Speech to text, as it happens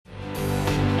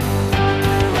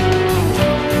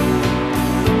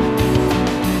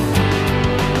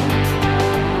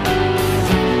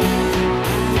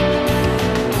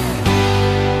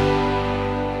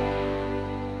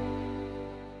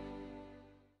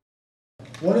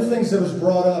One of the things that was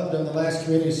brought up during the last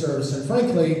community service, and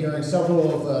frankly, during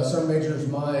several of Sermon Major's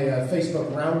my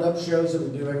Facebook roundup shows that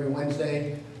we do every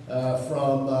Wednesday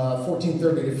from 14:30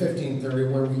 to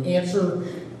 15:30, where we answer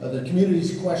the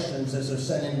community's questions as they're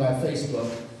sent in by Facebook,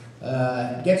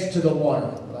 gets to the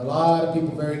water. A lot of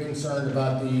people very concerned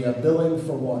about the billing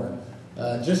for water.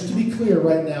 Just to be clear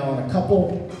right now on a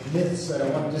couple myths that I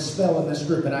want to dispel in this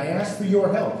group, and I ask for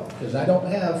your help, because I don't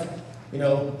have,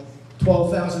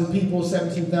 12,000 people,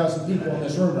 17,000 people in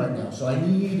this room right now. So I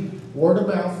need word of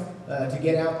mouth to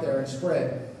get out there and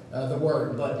spread the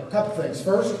word. But a couple things.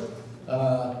 First,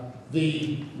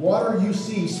 the water you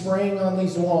see spraying on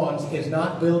these lawns is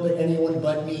not billed to anyone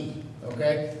but me,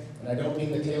 okay? And I don't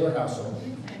mean the Taylor household.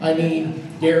 I mean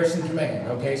Garrison Command,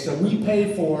 okay? So we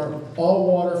pay for all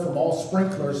water from all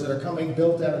sprinklers that are coming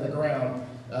built out of the ground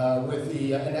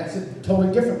and that's a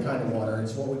totally different kind of water.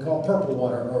 It's what we call purple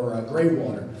water or gray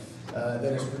water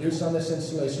that is produced on this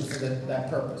installation for that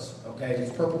purpose, okay?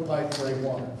 It's purple pipe gray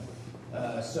water.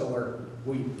 So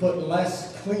we put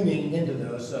less cleaning into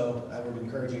those, so I would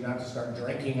encourage you not to start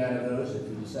drinking out of those. If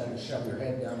you decide to shove your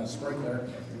head down a sprinkler,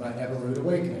 you might have a rude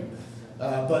awakening.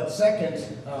 But second,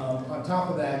 on top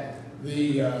of that,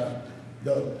 the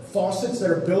faucets that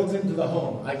are built into the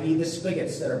home, i.e. the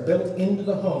spigots that are built into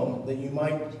the home that you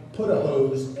might put a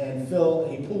hose and fill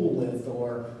a pool with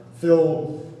or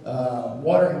fill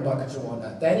watering buckets or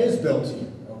whatnot, that is built to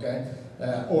you, okay?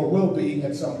 Or will be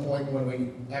at some point when we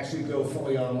actually go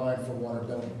fully online for water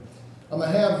billing. I'm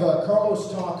going to have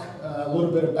Carlos talk a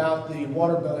little bit about the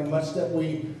water billing, much that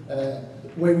way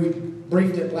we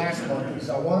briefed it last month, because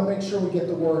I want to make sure we get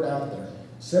the word out there.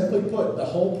 Simply put, the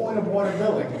whole point of water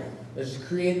billing is to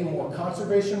create a more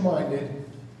conservation-minded,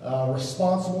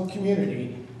 responsible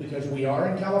community, because we are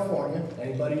in California.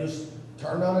 Anybody who's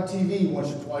turned on a TV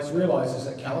once or twice realizes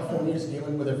that California is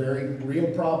dealing with a very real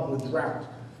problem with drought.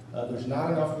 There's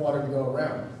not enough water to go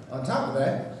around. On top of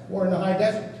that, we're in the high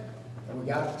desert, and we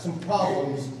got some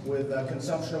problems with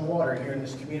consumption of water here in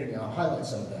this community. I'll highlight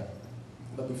some of that.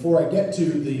 But before I get to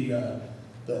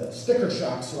the sticker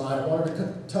shock slide, I wanted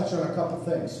to touch on a couple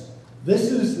things.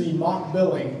 This is the mock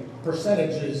billing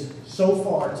percentages so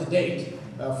far to date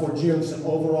for June, some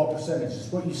overall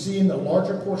percentages. What you see in the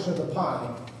larger portion of the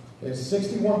pie is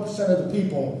 61% of the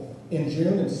people in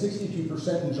June and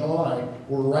 62% in July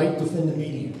were right within the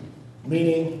median,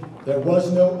 meaning there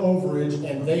was no overage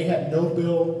and they had no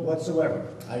bill whatsoever,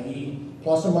 i.e.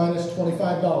 plus or minus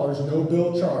 $25, no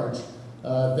bill charge.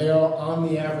 They are on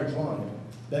the average line.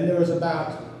 Then there was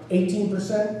about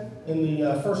 18% in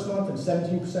the first month and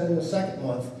 17% in the second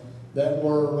month that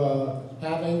were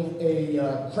having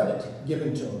a credit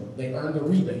given to them. They earned a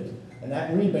rebate. And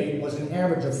that rebate was an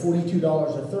average of $42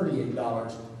 or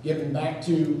 $38 given back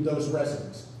to those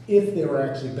residents, if they were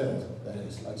actually billed, that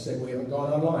is. Like I said, we haven't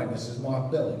gone online. This is mock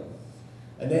billing.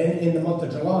 And then in the month of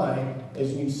July,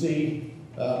 as you can see,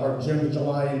 or June and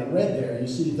July in the red there, you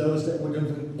see those that would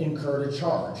have incurred a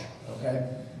charge, okay?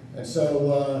 And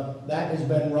so that has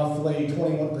been roughly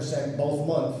 21% both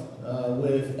months,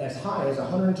 with as high as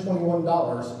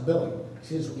 $121 billing.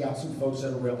 See, we got some folks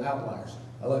that are real outliers.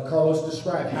 I'll let Carlos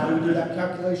describe how we do that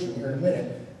calculation here in a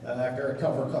minute after I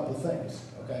cover a couple things,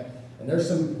 okay? And there's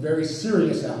some very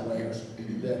serious outliers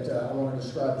that I want to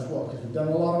describe as well, because we've done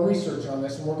a lot of research on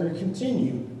this, and we're going to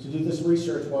continue to do this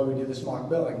research while we do this mock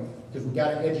billing, because we've got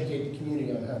to educate the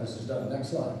community on how this is done. Next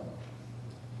slide.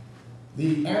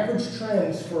 The average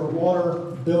trends for water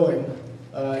billing,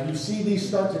 you see these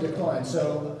start to decline.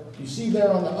 So you see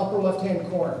there on the upper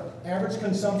left-hand corner, average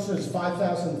consumption is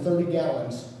 5,030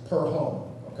 gallons per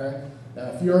home, okay? Now,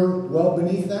 if you're well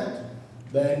beneath that,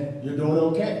 then you're doing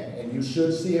okay, and you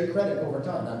should see a credit over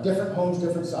time. Now, different homes,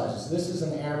 different sizes. This is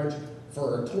an average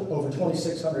for over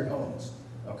 2,600 homes,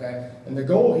 okay? And the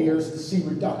goal here is to see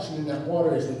reduction in that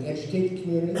water as we educate the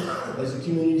community, as the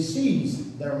community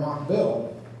sees their mock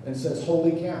bill and says,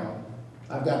 holy cow,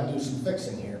 I've got to do some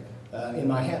fixing here in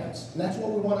my habits. And that's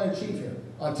what we want to achieve here.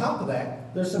 On top of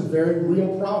that, there's some very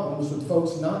real problems with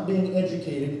folks not being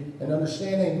educated and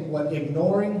understanding what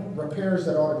ignoring repairs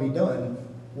that ought to be done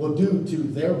will do to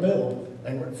their bill,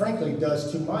 and frankly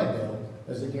does to my bill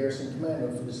as a Garrison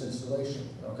Commander for this installation,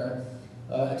 okay?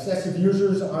 Excessive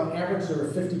users on average, there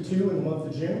are 52 in the month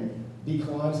of June,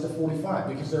 declines to 45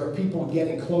 because there are people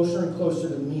getting closer and closer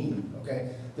to the mean,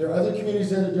 okay? There are other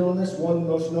communities that are doing this. One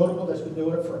most notable that's been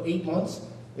doing it for 8 months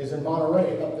is in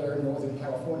Monterey up there in Northern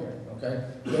California, okay?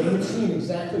 They have seen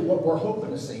exactly what we're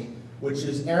hoping to see, which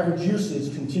is average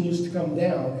usage continues to come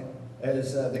down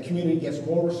as the community gets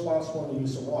more responsible in the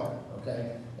use of water,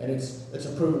 okay? And it's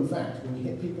a proven fact. When you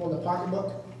hit people in the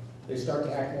pocketbook, they start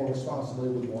to act more responsibly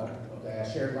with water. Okay,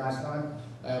 I shared last time,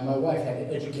 my wife had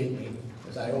to educate me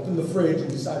as I opened the fridge and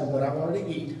decided what I wanted to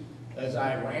eat, as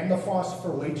I ran the faucet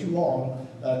for way too long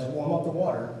to warm up the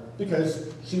water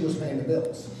because she was paying the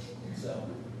bills. So,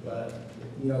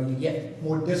 you know, you get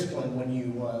more discipline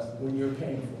when you're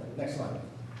paying for it. Next slide.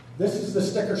 This is the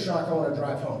sticker shock I want to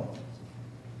drive home.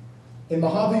 In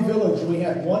Mojave Village, we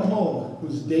had one home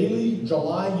whose daily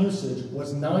July usage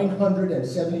was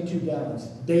 972 gallons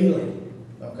daily.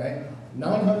 Okay,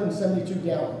 972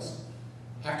 gallons.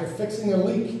 After fixing a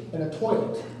leak in a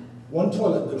toilet, one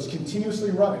toilet that was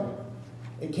continuously running,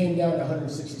 it came down to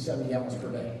 167 gallons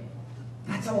per day.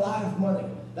 That's a lot of money.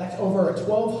 That's over a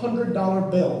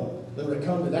 $1,200 bill that would have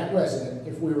come to that resident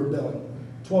if we were billing.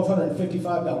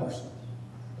 $1,255.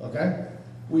 Okay?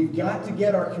 We've got to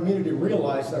get our community to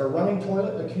realize that a running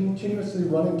toilet, a continuously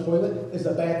running toilet, is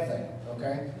a bad thing.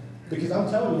 Okay? Because I'm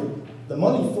telling you, the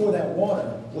money for that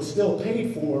water was still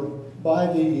paid for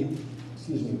by the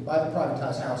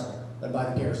privatized housing and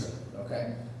by the garrison.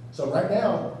 Okay? So right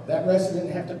now, that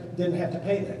resident didn't have to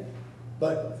pay that.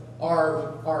 But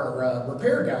our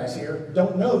repair guys here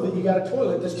don't know that you got a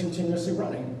toilet that's continuously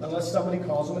running unless somebody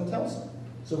calls them and tells them.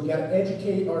 So we got to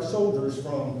educate our soldiers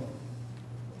from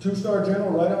two-star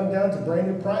general right on down to brand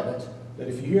new private that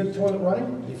if you hear the toilet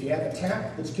running, if you have a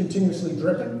tap that's continuously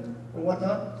dripping or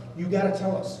whatnot, you got to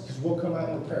tell us because we'll come out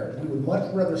and repair it. We would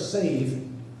much rather save,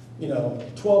 you know,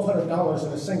 $1,200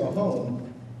 in a single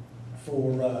home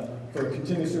for a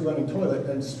continuously running toilet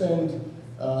than spend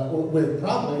with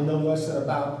probably no less than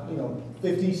about, you know,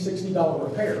 $50, $60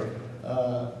 repair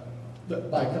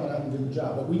by coming out and doing the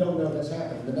job. But we don't know that's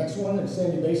happening. The next one in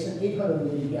Sandy Basin,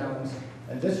 880 gallons,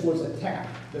 and this was a tap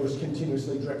that was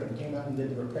continuously dripping. Came out and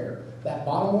did the repair. That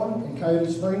bottom one in Coyote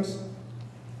Springs,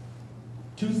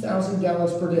 2,000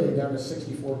 gallons per day down to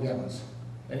 64 gallons.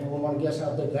 Anyone want to guess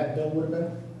how big that bill would have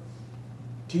been?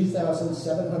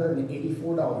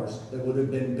 $2,784 that would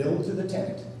have been billed to the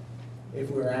tenant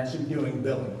if we were actually doing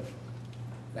billing.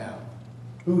 Now,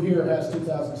 who here has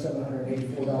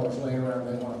 $2,784 laying around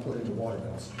they want to put into water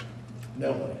bills?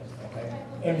 Nobody, okay?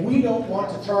 And we don't want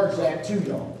to charge that to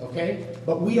y'all, okay?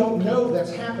 But we don't know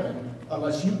that's happening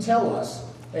unless you tell us,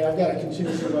 hey, I've got a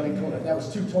continuously running toilet. That was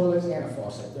 2 toilets and a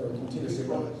faucet that were continuously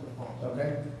running,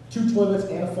 okay? 2 toilets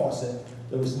and a faucet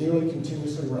that was nearly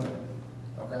continuously running,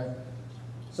 okay?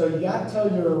 So you got to tell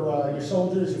your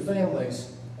soldiers, your families,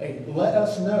 hey, let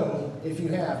us know if you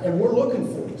have. And we're looking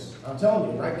for this. I'm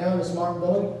telling you, right now in this mock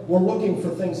billing, we're looking for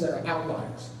things that are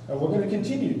outliers. And we're going to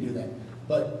continue to do that.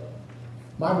 But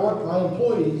my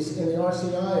employees in the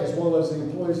RCI, as well as the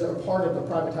employees that are part of the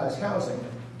privatized housing,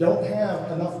 don't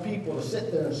have enough people to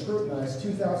sit there and scrutinize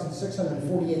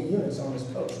 2,648 units on this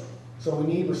post. So we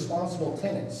need responsible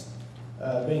tenants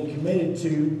being committed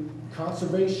to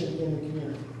conservation in the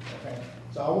community. Okay?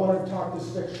 So I wanted to talk this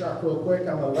stick shock real quick.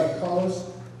 I'm going to let Carlos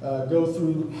go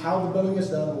through how the billing is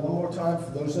done one more time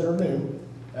for those that are new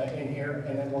in here,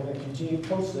 and then we're going to continue to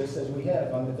post this as we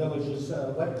have on the village's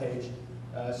webpage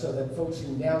so that folks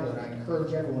can download it. I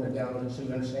encourage everyone to download it so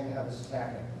you understand how this is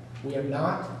happening. We have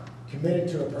not committed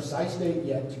to a precise date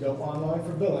yet to go online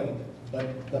for billing,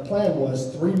 but the plan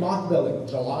was 3 mock billing,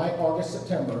 July, August,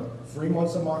 September, 3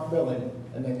 months of mock billing,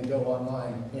 and then to go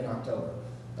online in October.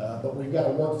 But we've got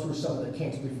to work through some of the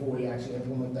kinks before we actually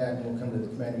implement that, and we'll come to the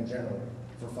commanding general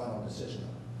for final decision.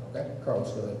 Okay,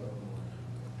 Carlos, go ahead.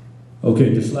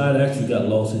 Okay, the slide actually got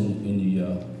lost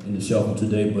in the shuffle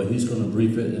today, but he's going to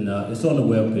brief it, and it's on the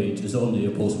web page. It's on the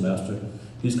postmaster.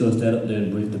 He's going to stand up there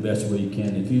and brief the best way he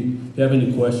can. If you have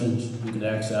any questions, you can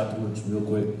ask afterwards real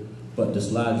quick, but the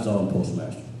slide is on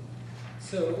postmaster.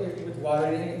 So with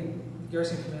water,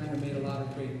 Garrison Commander made a lot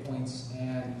of great points,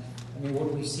 and I mean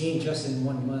what we've seen just in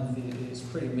 1 month is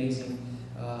pretty amazing.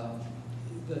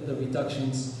 The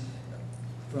reductions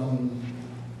from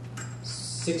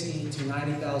 60 to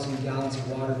 90,000 gallons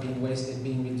of water being wasted,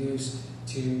 being reduced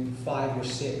to 5 or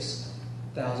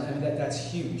 6,000. I mean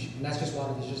that's huge, and that's just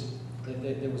water that's just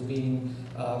that was being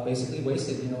basically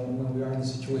wasted. You know, when we are in the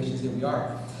situations that we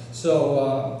are.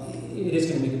 So it is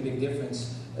going to make a big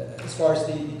difference. As far as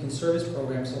the conservice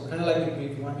program, so kind of like we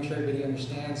want to make sure everybody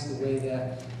understands the way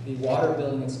that the water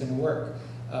billing is going to work.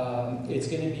 It's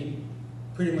going to be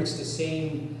pretty much the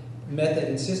same method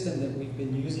and system that we've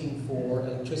been using for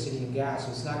electricity and gas,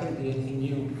 so it's not going to be anything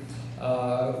new.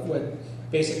 What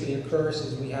basically occurs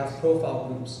is we have profile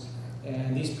groups,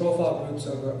 and these profile groups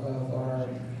are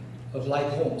of like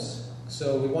homes.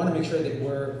 So we want to make sure that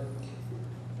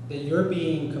you're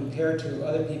being compared to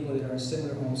other people that are in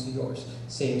similar homes to yours.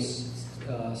 Same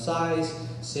size,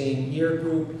 same year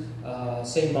group,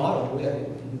 same model.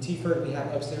 In T-FERT we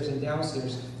have upstairs and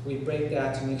downstairs. We break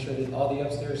that to make sure that all the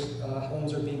upstairs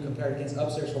homes are being compared against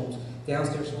upstairs homes.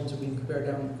 Downstairs homes are being compared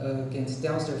against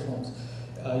downstairs homes.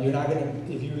 You're not going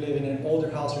to, if you live in an older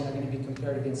house, you're not going to be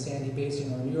compared against Sandy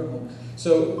Basin or a newer home.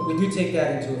 So we do take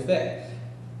that into effect.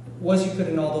 Once you put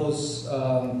in all those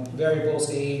variables,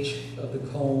 age of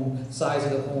the home, size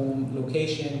of the home,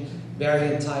 location,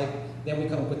 variant type, then we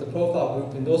come up with the profile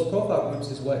group, and those profile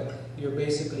groups is what you're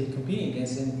basically competing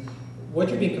against. And what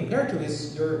you're being compared to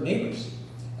is your neighbors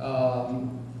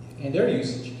and their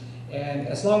usage. And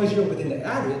as long as you're within the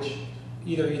average,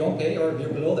 either you don't pay, or if you're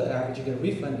below the average, you get a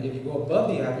refund. If you go above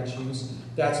the average use,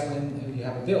 that's when you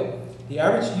have a bill. The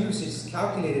average use is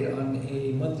calculated on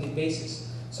a monthly basis.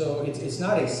 So it's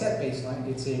not a set baseline,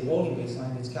 it's a rolling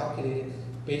baseline. It's calculated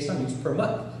based on use per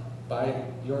month by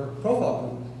your profile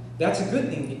group. That's a good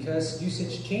thing because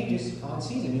usage changes on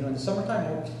season. You know, in the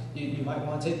summertime, you might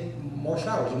want to take more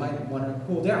showers. You might want to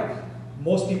cool down.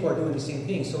 Most people are doing the same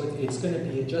thing, so it's going to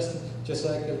be adjusted just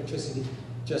like electricity,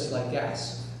 just like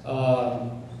gas.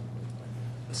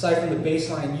 Aside from the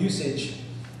baseline usage,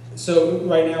 so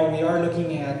right now we are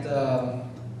looking at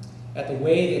the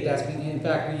way that's been. In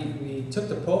fact, we took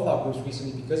the profile groups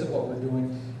recently because of what we're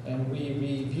doing, and we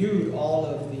reviewed all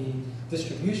of the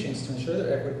distributions to ensure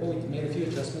they're equitable. We made a few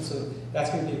adjustments, so that's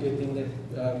going to be a good thing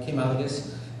that came out of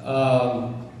this.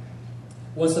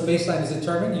 Once the baseline is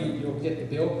determined, you'll get the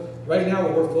bill. Right now,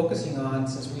 what we're focusing on,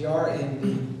 since we are in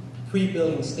the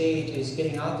pre-billing stage, is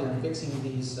getting out there and fixing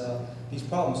these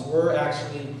problems. We're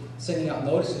actually sending out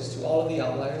notices to all of the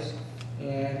outliers,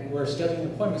 and we're scheduling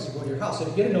appointments to go to your house. So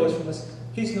if you get a notice from us,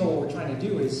 please know what we're trying to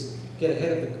do is get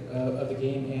ahead of the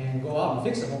game and go out and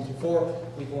fix the homes before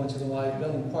we go into the live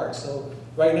billing part. So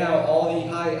right now, all the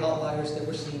high outliers that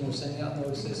we're seeing, we're sending out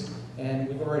notices, and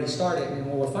we've already started. And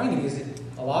what we're finding is that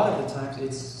a lot of the times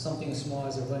it's something as small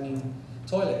as a running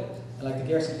toilet. And like the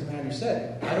Garrison Commander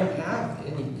said, I don't have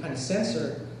any kind of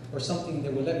sensor or something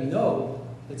that will let me know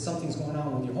that something's going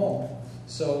on with your home.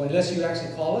 So unless you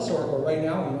actually call us, or right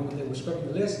now, you know, that we're scrubbing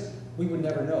the list, we would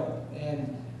never know.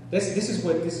 And this is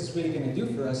what this is really going to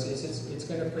do for us. Is it's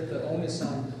going to put the onus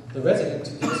on the resident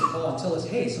to give us a call and tell us,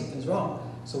 hey, something's wrong,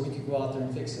 so we could go out there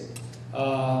and fix it.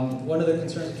 One of the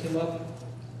concerns that came up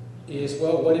is,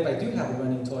 well, what if I do have a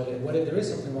running toilet? What if there is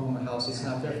something wrong with my house? It's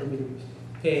not fair for me to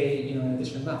pay, you know, an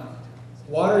additional amount.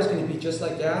 Water is going to be just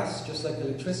like gas, just like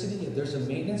electricity. If there's a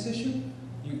maintenance issue,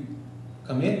 you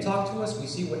come in, talk to us, we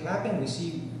see what happened, we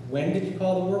see when did you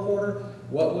call the work order,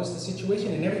 what was the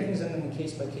situation, and everything's done on a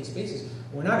case-by-case basis.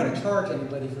 We're not going to charge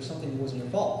anybody for something that wasn't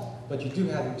your fault, but you do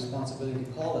have the responsibility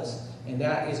to call us, and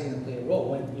that is going to play a role.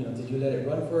 When, you know, did you let it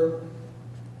run for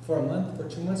a month, for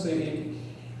 2 months? So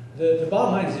the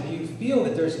bottom line is, if you feel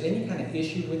that there's any kind of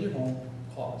issue with your home,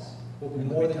 call us. We'll be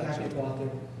more than happy to go out there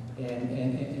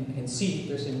and see if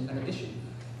there's any kind of issue.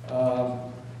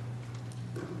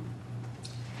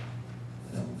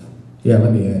 Yeah,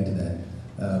 let me add to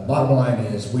that. Bottom line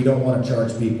is, we don't want to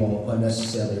charge people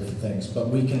unnecessarily for things, but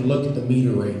we can look at the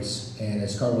meter rates, and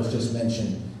as Carlos just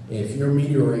mentioned, if your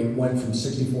meter rate went from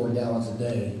 64 gallons a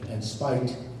day and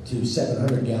spiked to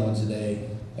 700 gallons a day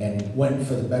and went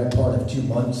for the better part of 2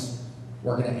 months,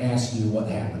 we're going to ask you what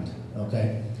happened,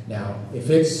 okay? Now, if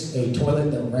it's a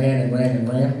toilet that ran and ran and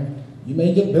ran, you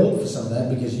may get billed for some of that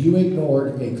because you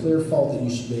ignored a clear fault that you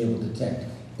should be able to detect.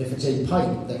 If it's a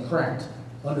pipe that cracked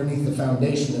underneath the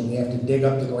foundation and we have to dig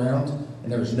up the ground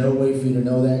and there's no way for you to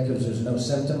know that because there's no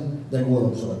symptom, then we'll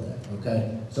absorb that,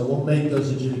 okay? So we'll make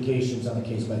those adjudications on a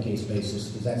case-by-case basis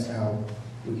because that's how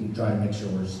we can try and make sure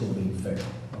we're still being fair,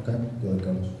 okay? Go ahead,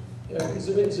 Coach. Yeah,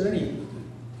 is there any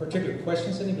particular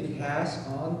questions anybody has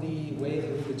on the way that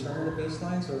we determine the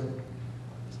baselines, or?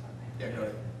 Yeah, go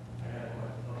ahead.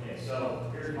 Okay,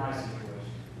 so here's my situation.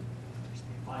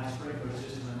 My sprinkler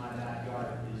system in my backyard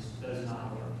does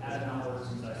not work. Has not worked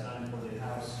since I signed for the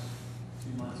house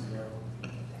 2 months ago.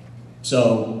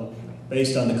 So,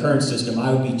 based on the current system,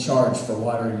 I would be charged for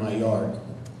watering my yard.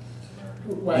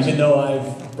 Right. Even though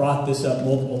I've brought this up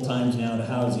multiple times now to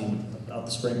housing about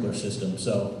the sprinkler system,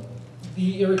 so.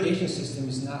 The irrigation system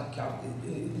is not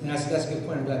calculated. That's a good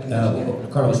point. I'm glad you Now, mentioned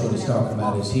that. Carlos, what he's talking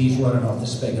about is he's running off the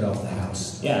spigot off the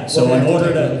house. Yeah, so Well, in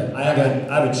order that's- to, I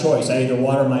have a choice. I either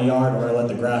water my yard or I let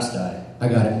the grass die. I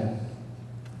got it.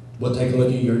 We'll take a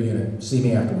look at your unit. See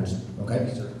me afterwards,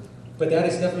 okay? But that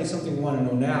is definitely something we want to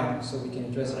know now, so we can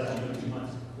address it.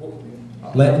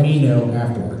 Let me know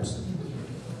afterwards.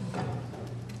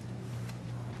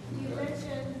 You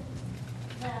mentioned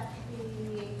that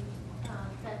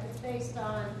that it's based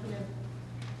on,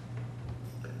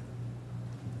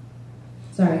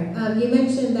 Sorry, you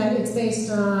mentioned that it's based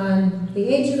on the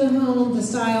age of the home, the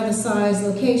style, the size,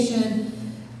 location.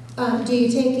 do you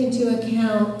take into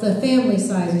account the family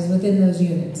sizes within those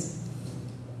units?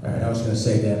 All right, I was going to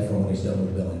say that for when he's done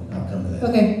with billing. I'll come to that.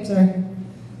 Okay, sorry.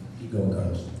 Keep going,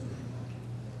 Carlos.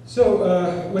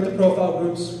 So with the profile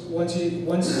groups, once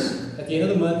at the end of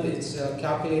the month, it's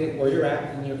calculated where you're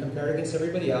at and you're compared against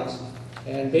everybody else.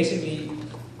 And basically,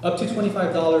 up to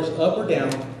 $25 up or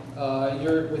down,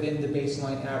 you're within the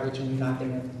baseline average, and you're not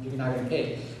gonna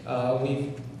pay.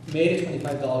 We've made it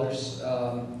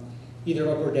 $25 either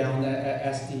up or down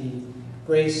as the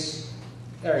grace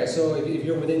area. So if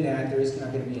you're within that, there is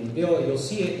not going to be any bill. You'll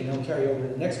see it, and it'll carry over to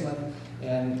the next month.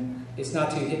 And it's not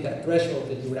to hit that threshold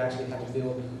that you would actually have a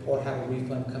bill or have a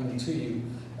refund coming to you.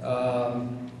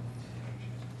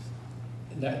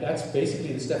 That's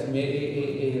basically the stuff from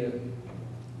A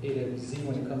to Z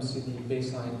when it comes to the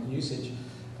baseline usage.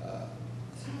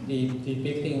 The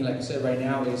big thing, like I said, right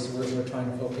now is we're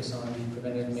trying to focus on the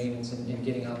preventative maintenance and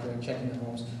getting out there and checking the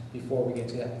homes before we get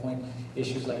to that point.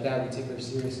 Issues like that we take very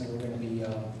serious, and we're going to be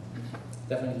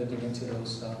definitely looking into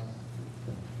those.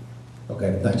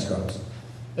 Okay, thanks, Carlos.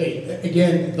 Hey,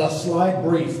 again, the slide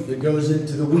brief that goes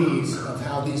into the weeds of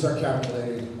how these are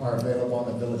calculated are available on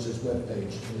the village's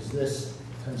webpage. Is this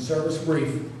service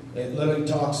brief? It literally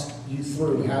talks you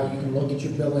through how you can look at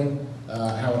your billing,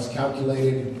 how it's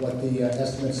calculated, what the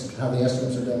estimates, how the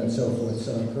estimates are done, and so forth.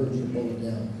 So I encourage you to pull it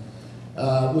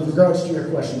down. With regards to your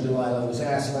question, Delilah, I was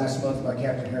asked last month by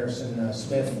Captain Harrison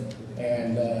Smith,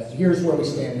 and here's where we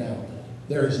stand now.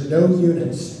 There is no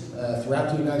units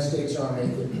throughout the United States Army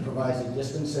that provides a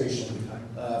dispensation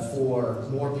for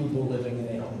more people living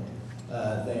in a home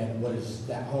than what is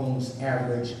that home's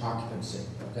average occupancy.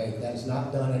 Okay, that is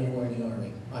not done anywhere in the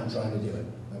Army. I'm trying to do it.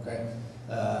 Okay.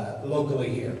 Locally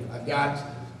here.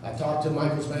 I talked to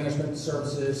Michael's Management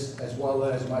Services as well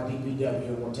as my DPW,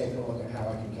 and we're taking a look at how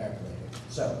I can calculate it.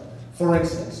 So, for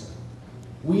instance,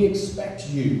 we expect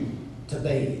you to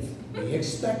bathe. We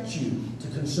expect you to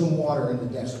consume water in the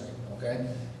desert, okay?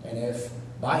 And if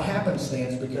by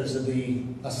happenstance, because of the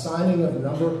assigning of a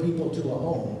number of people to a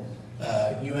home,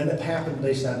 you end up happening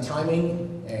based on timing,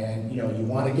 and you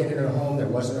want to get into a home, there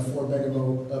wasn't a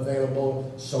 4-bedroom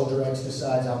available, Soldier X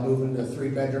decides I'll move into a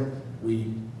 3-bedroom.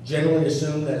 We generally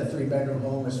assume that a 3-bedroom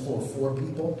home is for 4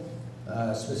 people,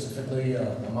 specifically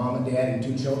a mom and dad and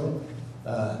 2 children.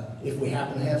 If we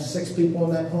happen to have 6 people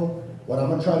in that home, what I'm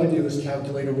going to try to do is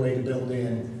calculate a way to build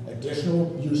in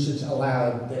additional usage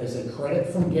allowed that is a credit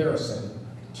from Garrison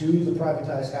to the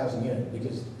privatized housing unit,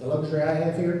 because the luxury I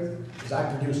have here is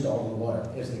I produced all the water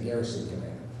as the Garrison Commander.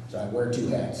 So I wear 2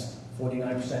 hats,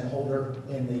 49% holder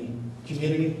in the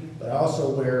community, but I also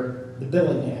wear the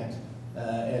billing hat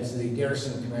as the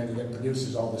Garrison Commander that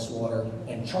produces all this water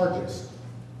and charges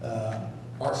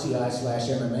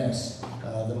RCI/MMS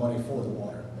the money for the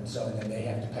water. And then they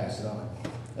have to pass it on.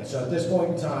 And so at this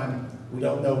point in time, we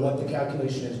don't know what the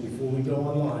calculation is. Before we go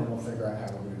online, we'll figure out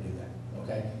how we're going to do that,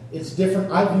 okay? It's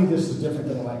different. I view this as different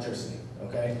than electricity,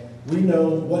 okay? We know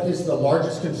what is the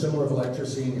largest consumer of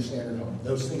electricity in your standard home.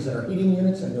 Those things that are heating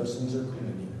units and those things that are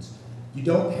cooling units. You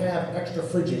don't have extra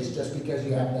fridges just because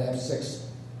you happen to have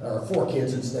 6 or 4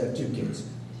 kids instead of 2 kids.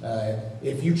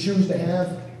 If you choose to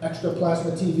have extra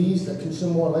plasma TVs that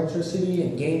consume more electricity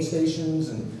and game stations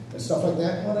and stuff like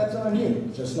that, well, that's on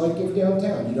you. Just like if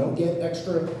downtown, you don't get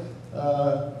extra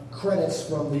credits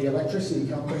from the electricity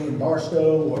company in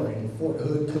Barstow or in Fort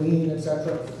Hood, Killeen,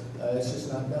 etc. It's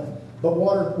just not done. But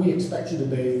water, we expect you to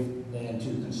bathe and to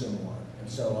consume water. And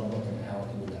so I'm looking at how I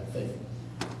can do that. Faith.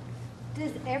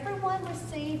 Does everyone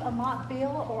receive a mock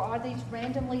bill, or are these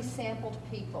randomly sampled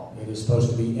people? It is supposed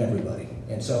to be everybody.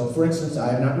 And so, for instance,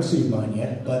 I have not received mine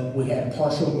yet, but we had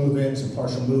partial move-ins and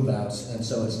partial move-outs, and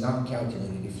so it's not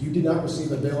calculated. If you did not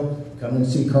receive a bill, come and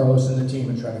see Carlos and the team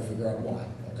and try to figure out why,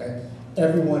 okay?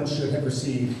 Everyone should have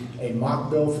received a mock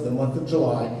bill for the month of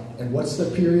July. And what's the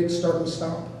period start and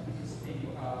stop?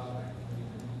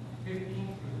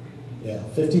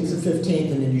 15th to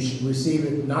 15th, and then you should receive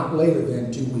it not later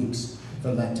than 2 weeks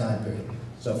from that time period.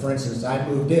 So, for instance, I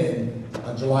moved in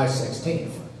on July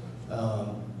 16th.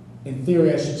 In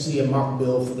theory, I should see a mock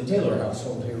bill for the Taylor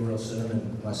household here real soon,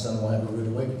 and my son will have a rude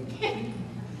awakening.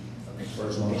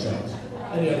 First one chance.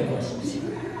 Any other questions?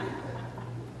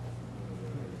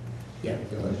 Yeah,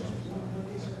 go ahead.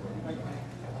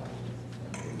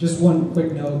 Just one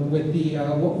quick note with the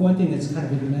one thing that's kind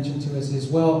of been mentioned to us is,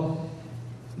 well,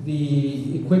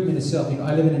 the equipment itself.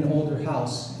 I live in an older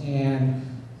house, and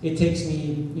it takes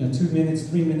me 2 minutes,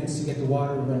 3 minutes to get the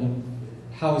water running.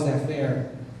 How is that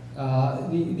fair?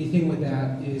 The thing with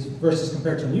that is, versus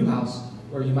compared to a new house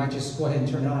where you might just go ahead and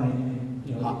turn it on and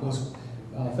it goes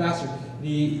faster.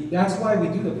 That's why we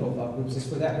do the profile groups, is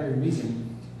for that very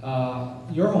reason.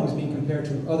 your home is being compared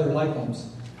to other like homes.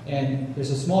 And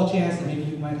there's a small chance that maybe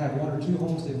you might have 1 or 2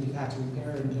 homes that we've had to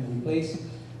repair and replace.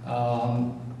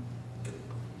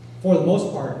 For the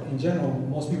most part, in general,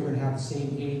 most people are going to have the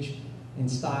same age and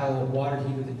style of water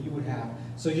heater that you would have.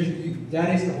 So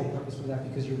that is the whole purpose for that,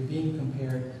 because you're being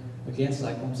compared against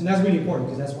like homes. And that's really important,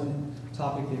 because that's one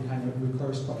topic that kind of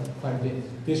recurs quite a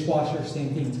bit. Dishwasher,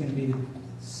 same thing. It's going to be the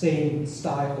same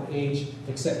style, age,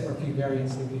 except for a few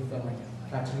variants that we've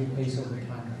had to replace over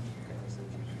time.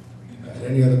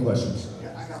 Any other questions?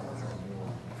 Yeah, I got one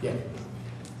more. Yeah.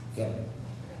 Yeah.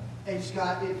 Hey,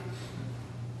 Scott,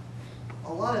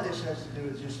 a lot of this has to do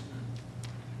with just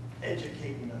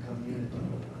educating the community,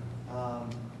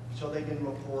 so they can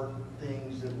report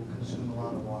things that will consume a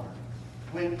lot of water.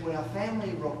 When a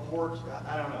family reports,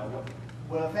 I don't know,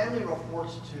 when a family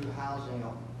reports to housing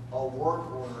a work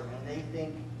order and they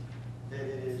think that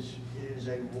it is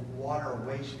a water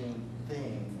wasting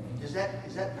thing, is that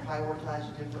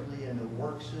prioritized differently in the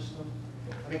work system?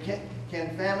 I mean,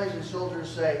 can families and soldiers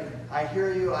say, I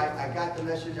hear you, I got the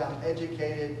message, I'm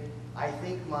educated, I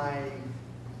think my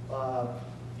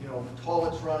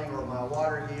toilet's running or my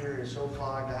water heater is so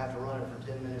clogged I have to run it for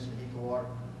 10 minutes to heat the water,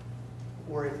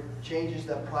 or it changes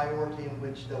the priority in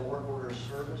which the work order is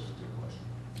serviced?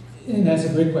 And that's a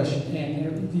great question,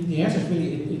 and the answer is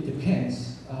really, it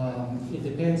depends. It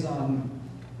depends on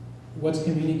what's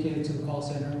communicated to the call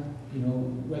center,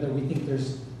 whether we think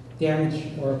there's damage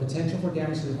or potential for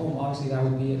damage to the home. Obviously, that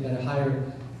would be at a higher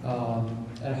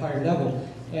level.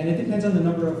 And it depends on the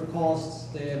number of calls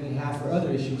that we have for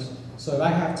other issues. So if I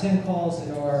have 10 calls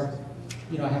that are,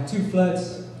 I have 2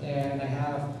 floods and I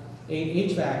have 8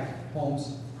 HVAC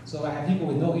homes, so I have people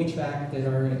with no HVAC that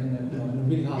are in a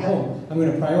really hot home, I'm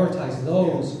going to prioritize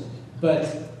those.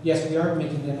 But yes, we are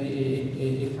making them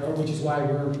a priority, which is why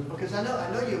we're... Because I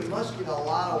know you must get a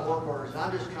lot of work orders, and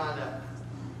I'm just trying to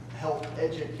help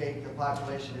educate the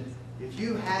population. If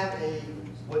you have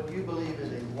what you believe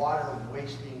is a water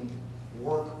wasting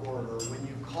work order, when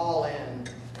you call in,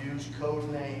 use code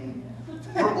name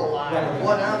Herbalife or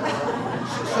whatever,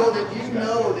 so that you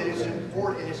know that it's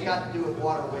important and it's got to do with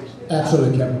water wasting.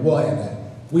 Absolutely, Kevin. We'll add that.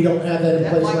 We don't have that in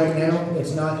place right now.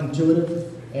 It's not intuitive.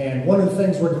 And one of the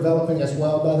things we're developing as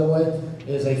well, by the way,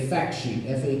 is a fact sheet,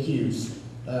 FAQs,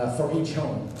 for each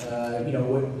home.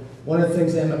 One of the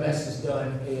things the MMS has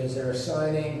done is they're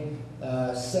assigning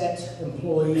set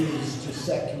employees to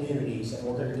set communities, and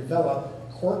we're going to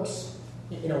develop quirks.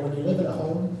 When you live in a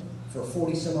home for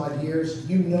 40 some odd years,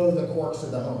 you know the quirks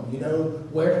of the home. You know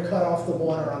where to cut off the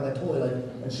water on the toilet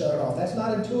and shut it off. That's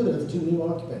not intuitive to new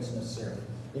occupants necessarily.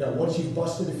 Once you've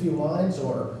busted a few lines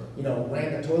or,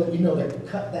 ran the toilet, to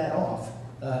cut that off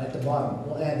at the bottom.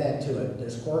 We'll add that to it.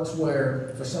 There's quirks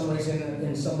where, for some reason,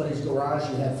 in somebody's garage,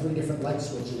 you have 3 different light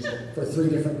switches for 3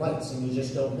 different lights, and you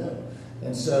just don't know.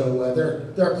 And so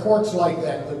there are quirks like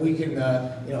that we can,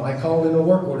 I called in a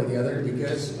work order the other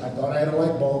because I thought I had a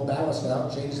light bulb, ballast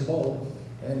out, changed the bulb,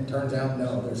 and it turns out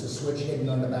no, there's a switch hidden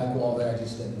on the back wall there, I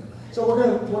just didn't know. So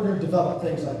we're gonna develop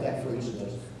things like that for each of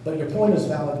those. But your point is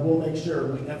valid. We'll make sure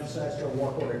we emphasize our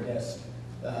work order desk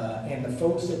and the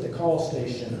folks at the call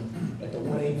station at the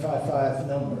 1855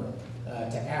 number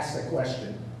to ask the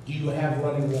question, do you have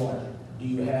running water? Do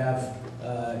you have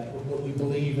what we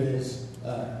believe is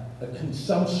a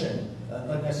consumption,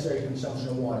 unnecessary consumption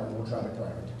of water? We'll try to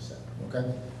prioritize that,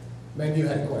 okay? Maybe you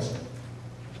had a question.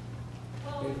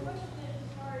 Well, the question is, as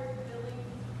far as billing,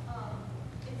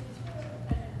 it's sort of,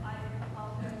 and I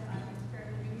apologize, I'm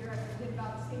fairly new here, I did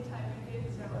about the same time you did,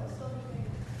 so I'm still doing.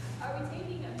 Are we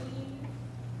taking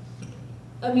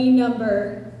a mean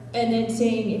number and then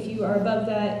saying if you are above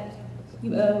that,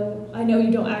 you owe? I know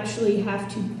you don't actually have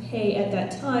to pay at that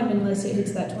time unless it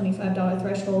hits that $25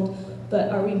 threshold,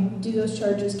 but do those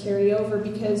charges carry over?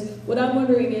 Because what I'm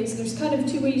wondering is, there's kind of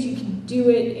 2 ways you can do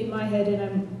it in my head, and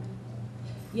I'm,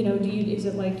 is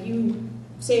it like you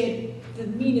say the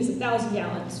mean is 1,000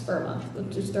 gallons for a month?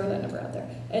 Let's just throw that number out there.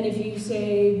 And if you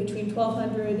say between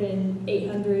 1,200 and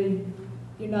 800,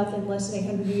 you're nothing, less than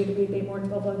 800, you get to pay more than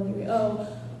 1,200 you owe.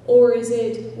 Or is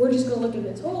it, we're just going to look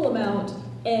at the total amount,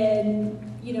 and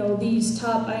these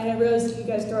top, I realize you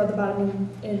guys throw out the bottom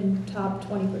and top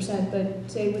 20%, but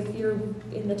say if you're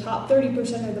in the top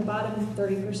 30% or the bottom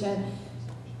 30%,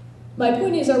 my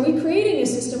point is, are we creating a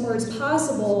system where it's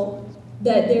possible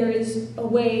that there is a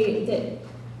way that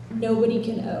nobody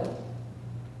can owe?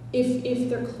 If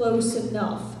they're close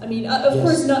enough. I mean, of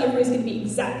course, not everybody's going to be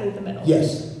exactly the middle.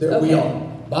 Yes, we are.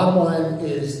 Bottom line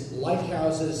is, like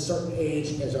houses, certain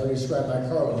age, as already described by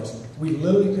Carlos, we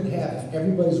literally could have, if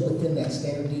everybody's within that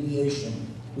standard deviation,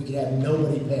 we could have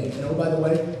nobody pay. And oh, by the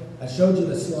way, I showed you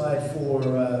the slide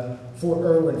for Fort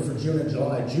Irwin for June and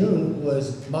July. June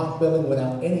was mock billing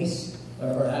without any,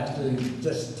 or actually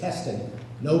just testing.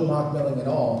 No mock billing at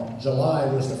all. July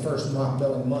was the first mock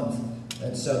billing month.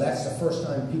 And so that's the first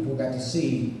time people got to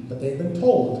see, but they've been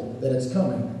told that it's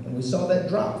coming. And we saw that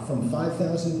drop from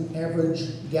 5,000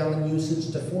 average gallon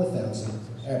usage to 4,000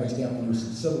 average gallon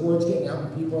usage. So the word's getting out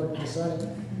and people are deciding,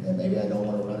 maybe I don't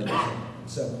want to run it.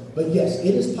 So, but yes,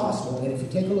 it is possible. And if you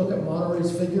take a look at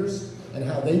Monterey's figures and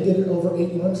how they did it over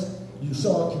 8 months, you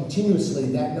saw continuously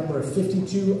that number of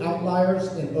 52 outliers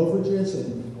in overages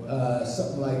and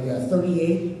something like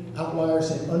 38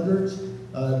 outliers in underage.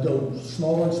 Go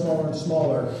smaller and smaller and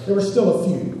smaller. There were still a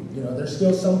few. You know, there's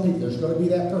still some people. There's going to be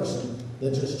that person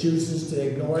that just chooses to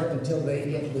ignore it until they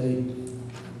get the,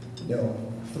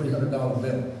 $300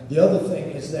 bill. The other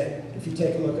thing is that if you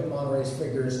take a look at Monterey's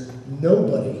figures,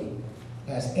 nobody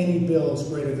has any bills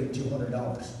greater than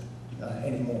 $200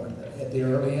 anymore. At the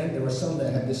early end, there were some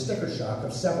that had the sticker shock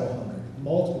of several hundred,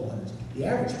 multiple hundreds. The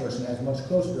average person has much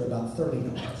closer to about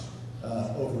 $30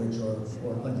 overage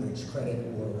or underage credit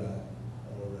or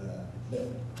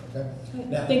bill. Okay?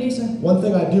 Now, thank you, sir. one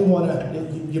thing I do want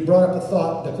to, you brought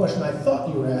up the question I thought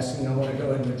you were asking, I want to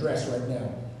go ahead and address right now.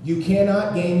 You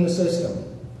cannot game the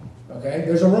system. Okay?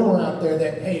 There's a rumor out there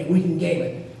that, hey, we can game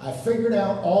it. I figured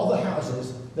out all the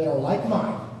houses that are like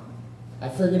mine. I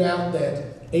figured out that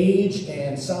age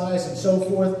and size and so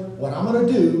forth. What I'm going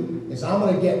to do is I'm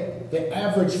going to get the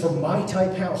average for my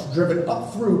type house driven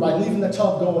up through by leaving the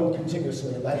tub going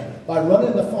continuously, by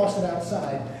running the faucet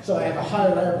outside, so I have a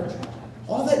higher average.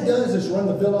 All that does is run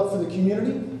the bill up for the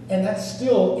community, and that's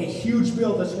still a huge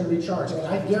bill that's going to be charged. And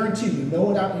I guarantee you, no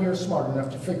one out here is smart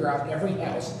enough to figure out every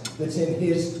house that's in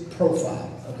his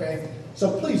profile, okay?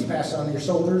 So please pass on to your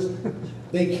soldiers.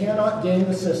 They cannot game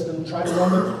the system, try to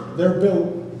run their bill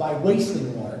by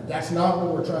wasting water. That's not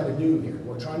what we're trying to do here.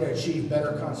 We're trying to achieve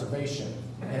better conservation,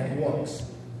 and it works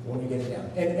when we get it down.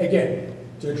 And again,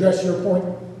 to address your point,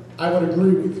 I would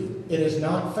agree with you. It is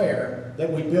not fair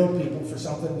that we bill people for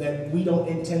something that we don't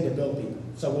intend to bill people.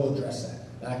 So we'll address that.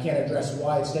 And I can't address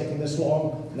why it's taking this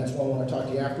long, and that's why I want to talk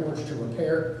to you afterwards to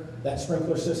repair that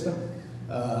sprinkler system.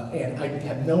 And I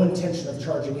have no intention of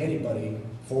charging anybody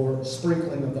for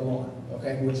sprinkling of the lawn.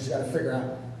 Okay, we just got to figure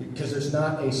out, because there's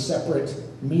not a separate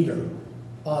meter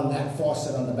on that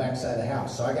faucet on the back side of the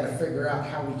house. So I got to figure out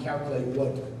how we calculate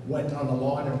what went on the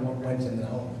lawn and what went in the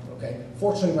home. Okay.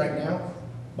 Fortunately, right now,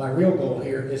 my real goal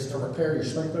here is to repair your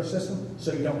sprinkler system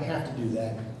so you don't have to do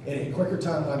that in a quicker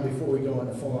timeline before we go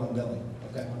into full-on billing.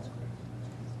 Okay.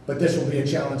 But this will be a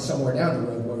challenge somewhere down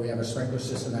the road where we have a sprinkler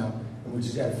system out, and we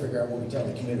just got to figure out what we tell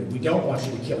the community. We don't want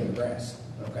you to kill your grass.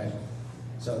 Okay.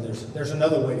 So there's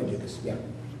another way to do this. Yeah.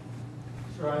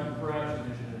 Sir, perhaps you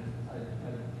mentioned it.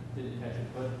 I didn't catch it,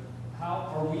 but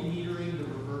how are we metering the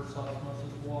reverse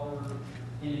osmosis water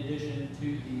in addition to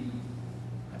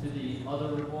the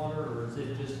other water, or is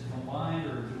it just combined,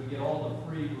 or do we get all the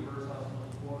free reverse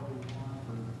osmosis water we want,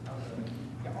 or how's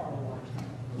that? RO water.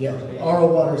 Yeah, RO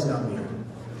water is not metered.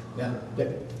 Yeah.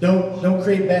 Don't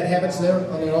create bad habits there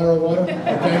on the RO water,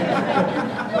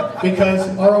 okay? Because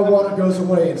RO water goes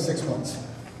away in 6 months.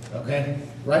 Okay.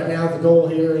 Right now, the goal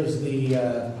here is the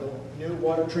new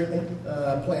water treatment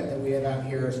plant that we have out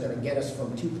here is going to get us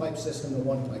from 2-pipe system to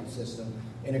 1-pipe system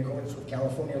in accordance with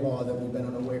California law that we've been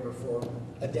on a waiver for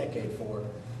a decade for.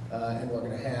 And we're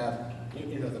going to have,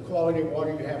 the quality of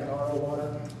water you have in RO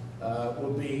water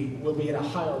will be at a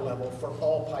higher level for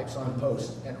all pipes on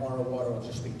post, and RO water will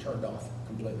just be turned off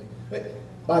completely. But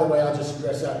by the way, I'll just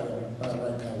address that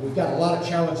right now. We've got a lot of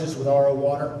challenges with RO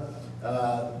water.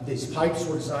 These pipes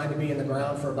were designed to be in the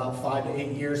ground for about 5 to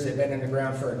 8 years. They've been in the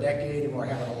ground for a decade, and we're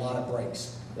having a lot of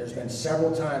breaks. There's been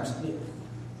several times.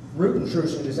 Root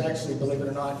intrusion is actually, believe it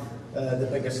or not, the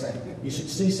biggest thing. You should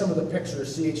see some of the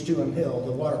pictures CH2M Hill,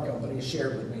 the water company, has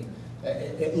shared with me.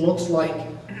 It looks like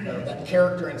that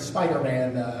character in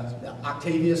Spider-Man,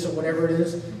 Octavius or whatever it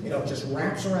is, just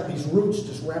wraps around. These roots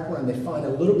just wrap around. They find a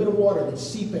little bit of water that's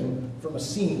seeping from a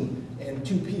seam in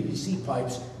 2 PVC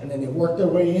pipes, and then they work their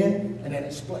way in, and then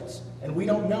it splits. And we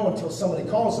don't know until somebody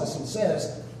calls us and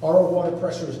says, our water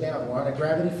pressure is down. We're on a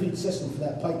gravity feed system for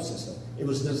that pipe system. It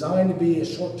was designed to be a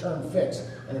short-term fix,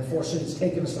 and unfortunately it's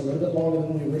taken us a little bit longer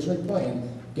than we originally planned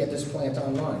to get this plant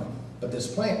online. But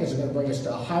this plant is going to bring us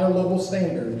to a higher level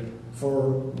standard for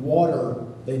water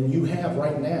than you have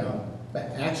right now, but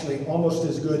actually almost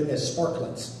as good as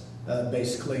sparklets.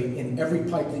 Basically in every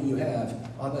pipe that you have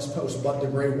on this post, but the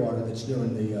gray water that's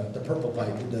doing the purple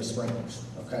pipe that does sprinklers.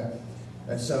 Okay,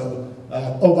 And so,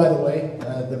 oh, by the way,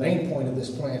 the main point of this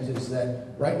plant is that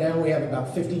right now we have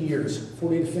about 50 years,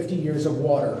 40 to 50 years of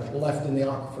water left in the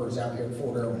aquifers out here at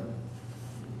Fort Irwin.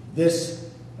 This,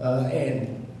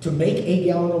 and to make a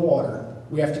gallon of water,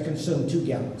 we have to consume 2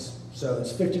 gallons. So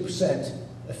it's 50%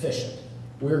 efficient.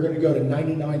 We're going to go to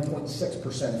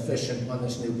 99.6% efficient on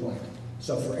this new plant.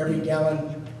 So for every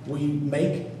gallon we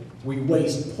make, we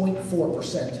waste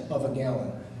 0.4% of a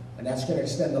gallon. And that's going to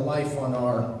extend the life on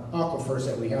our aquifers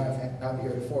that we have out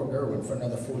here at Fort Irwin for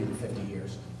another 40 to 50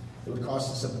 years. It would cost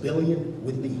us $1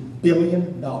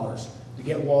 billion to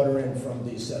get water in from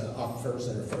these aquifers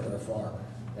that are further afar.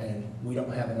 And we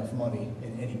don't have enough money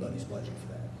in anybody's budget for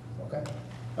that. Okay?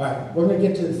 All right, we're going to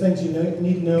get to the things you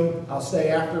need to know. I'll stay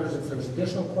after if there's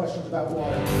additional questions about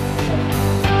water.